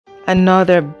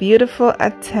Another beautiful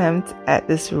attempt at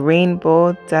this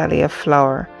rainbow dahlia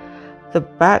flower. The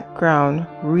background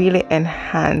really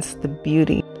enhanced the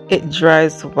beauty. It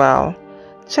dries well.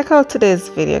 Check out today's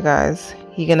video, guys.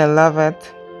 You're gonna love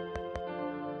it.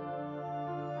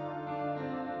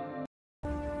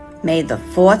 May the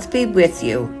 4th be with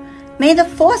you. May the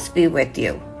 4th be with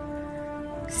you.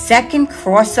 Second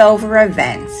crossover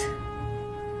event.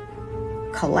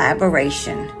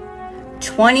 Collaboration.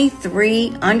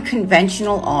 23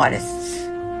 unconventional artists.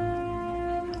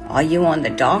 Are you on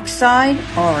the dark side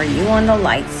or are you on the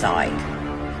light side?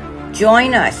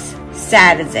 Join us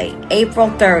Saturday, April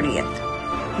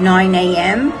 30th, 9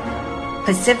 a.m.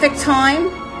 Pacific Time,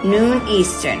 noon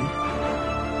Eastern.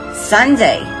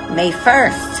 Sunday, May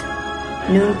 1st,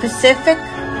 noon Pacific,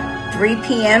 3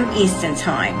 p.m. Eastern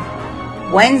Time.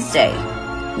 Wednesday,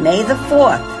 May the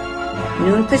 4th,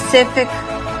 noon Pacific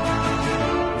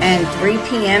and 3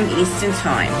 p.m. Eastern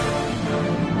Time.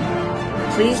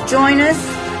 Please join us.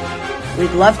 We'd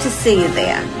love to see you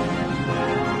there.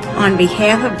 On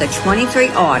behalf of the 23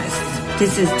 artists,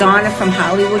 this is Donna from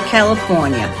Hollywood,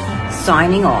 California,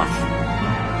 signing off.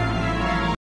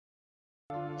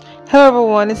 Hello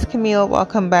everyone, it's Camille.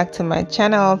 Welcome back to my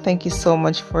channel. Thank you so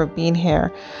much for being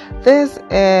here. This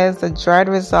is the dried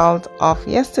result of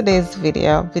yesterday's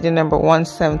video number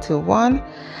 1721.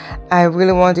 I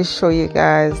really want to show you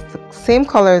guys the same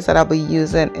colors that I'll be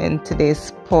using in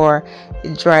today's pour.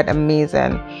 It dried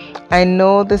amazing. I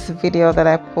know this video that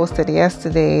I posted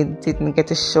yesterday didn't get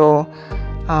to show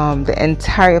the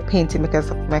entire painting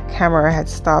because my camera had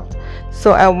stopped,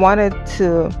 so I wanted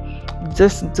to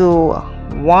just do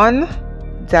one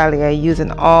dahlia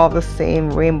using all the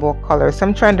same rainbow colors. So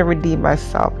I'm trying to redeem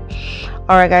myself.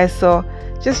 Alright guys, so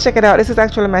just check it out. This is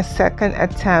actually my second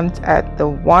attempt at the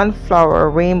one flower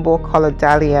rainbow color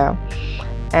dahlia,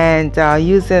 and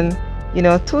using, you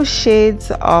know, 2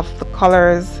 shades of the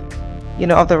colors, you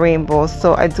know, of the rainbow.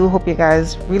 So I do hope you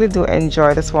guys really do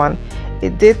enjoy this one.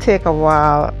 It did take a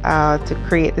while to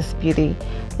create this beauty,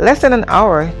 less than an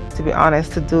hour to be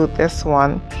honest, to do this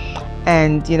one,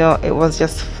 and you know, it was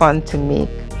just fun to make.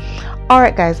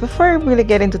 Alright guys, before I really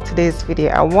get into today's video,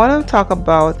 I want to talk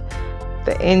about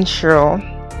the intro.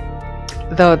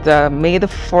 The May the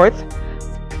 4th,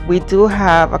 we do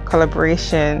have a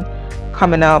collaboration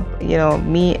coming up, you know,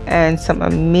 me and some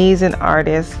amazing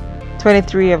artists,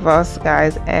 23 of us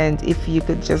guys, and if you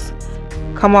could just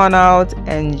come on out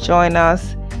and join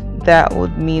us, that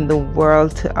would mean the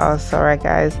world to us. Alright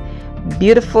guys,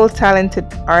 beautiful talented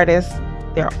artists,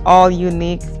 they're all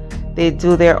unique, they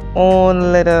do their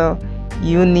own little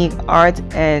unique art,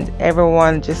 and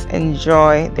everyone just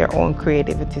enjoy their own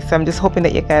creativity. So I'm just hoping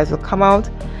that you guys will come out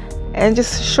and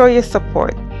just show your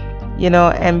support, you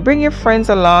know, and bring your friends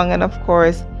along, and of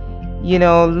course, you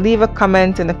know, leave a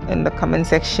comment in the comment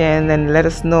section and let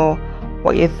us know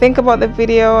what you think about the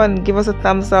video, and give us a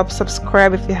thumbs up.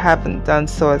 Subscribe if you haven't done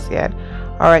so as yet.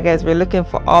 Alright guys, we're looking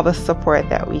for all the support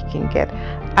that we can get.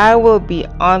 I will be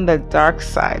on the dark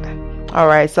side.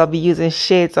 Alright, so I'll be using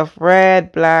shades of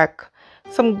red, black,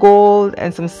 some gold,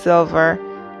 and some silver.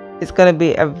 It's gonna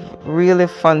be a really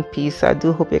fun piece, so I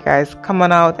do hope you guys come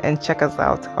on out and check us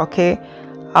out. Okay,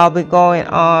 I'll be going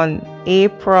on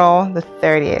April the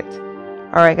 30th.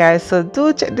 Alright guys, so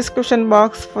do check the description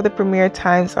box for the premiere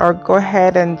times, or go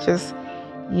ahead and just,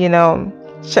 you know,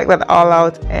 check that all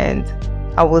out, and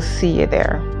I will see you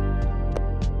there.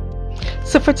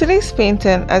 So for today's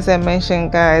painting, as I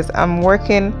mentioned guys, I'm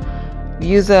working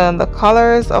using the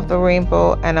colors of the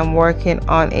rainbow, and I'm working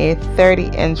on a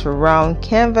 30-inch round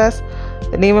canvas.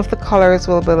 The name of the colors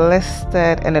will be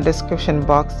listed in the description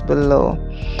box below.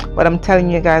 What I'm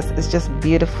telling you guys is just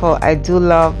beautiful. I do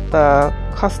love the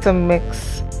custom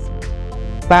mix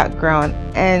background,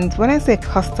 and when I say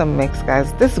custom mix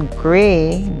guys, this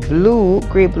gray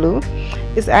blue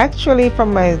is actually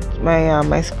from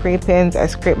my scrapings. I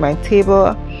scrape my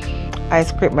table, I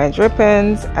scrape my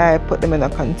drippings, I put them in a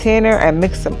container, I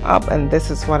mix them up, and this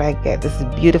is what I get, this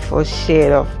beautiful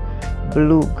shade of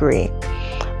blue gray.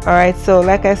 Alright, so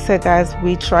like I said guys,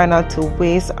 we try not to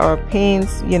waste our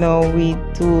paints, you know, we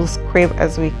do scrape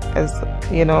as we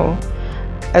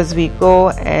go,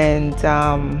 and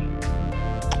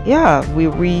yeah, we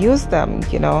reuse them,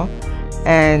 you know,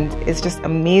 and it's just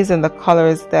amazing the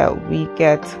colors that we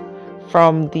get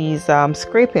from these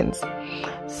scrapings.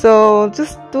 So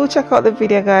just do check out the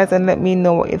video guys, and let me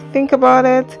know what you think about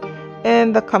it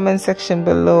in the comment section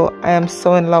below. I am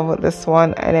so in love with this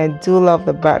one, and I do love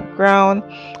the background.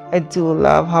 I do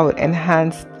love how it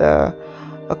enhanced the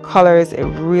colors. It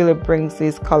really brings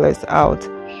these colors out.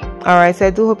 Alright, so I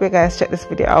do hope you guys check this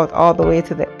video out all the way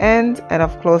to the end, and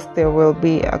of course there will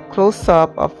be a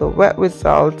close-up of the wet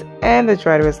result and the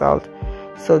dried result,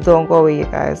 so don't go away you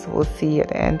guys. We'll see you at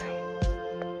the end.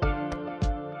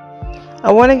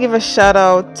 I want to give a shout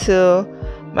out to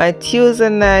my Tuesday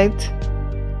night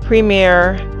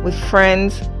premiere with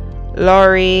friends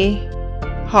Laurie,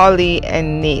 Holly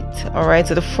and Nate. Alright,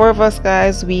 so the four of us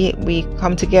guys, we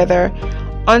come together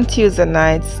on Tuesday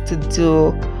nights to do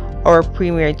our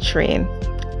premiere train.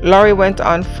 Laurie went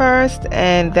on first,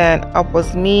 and then up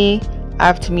was me.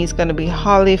 After me is going to be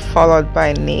Holly, followed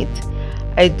by Nate.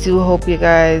 I do hope you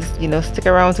guys, stick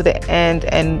around to the end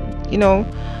and,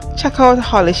 check out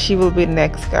Holly. She will be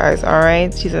next, guys.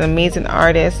 Alright, she's an amazing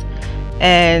artist.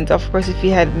 And of course, if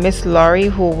you had missed Laurie,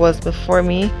 who was before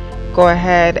me, go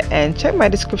ahead and check my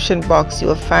description box. You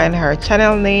will find her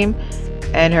channel name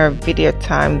and her video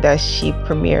time that she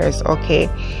premieres. Okay,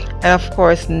 and of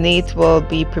course Nate will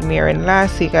be premiering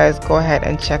last, so you guys go ahead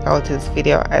and check out his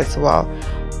video as well.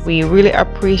 We really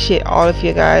appreciate all of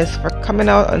you guys for coming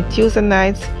out on Tuesday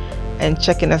nights and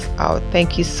checking us out.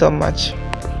 Thank you so much.